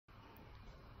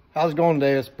How's it going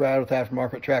today? It's Brad with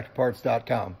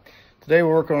AftermarketTractorParts.com. Today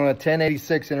we're working on a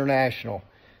 1086 International.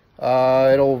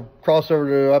 It'll cross over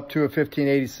to up to a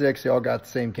 1586. They all got the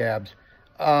same cabs.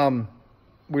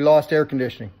 We lost air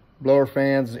conditioning. Blower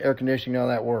fans, air conditioning, none of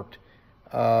that worked.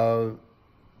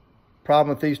 Problem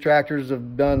with these tractors,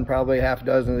 have done probably half a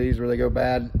dozen of these where they go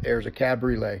bad. There's a cab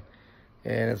relay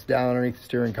and it's down underneath the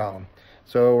steering column.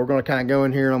 So we're going to kind of go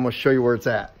in here and I'm going to show you where it's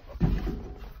at.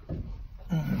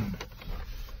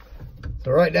 So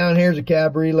right down here is a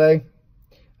cab relay.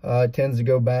 It tends to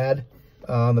go bad.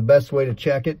 The best way to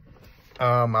check it,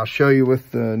 I'll show you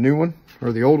with the new one,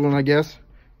 or the old one, I guess.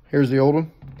 Here's the old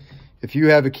one. If you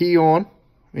have a key on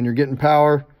and you're getting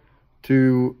power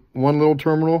to one little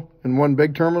terminal and one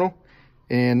big terminal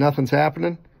and nothing's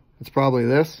happening, it's probably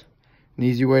this. An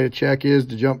easy way to check is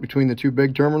to jump between the two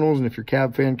big terminals, and if your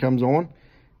cab fan comes on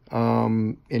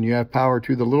and you have power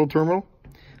to the little terminal,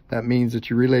 that means that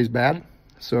your relay's bad.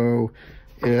 So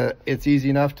it's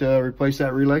easy enough to replace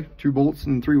that relay, 2 bolts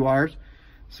and 3 wires.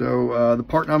 So the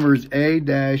part number is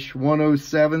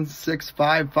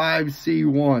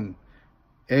A-107655C1.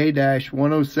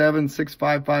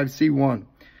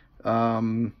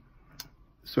 A-107655C1.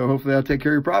 So hopefully that'll take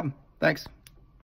care of your problem. Thanks.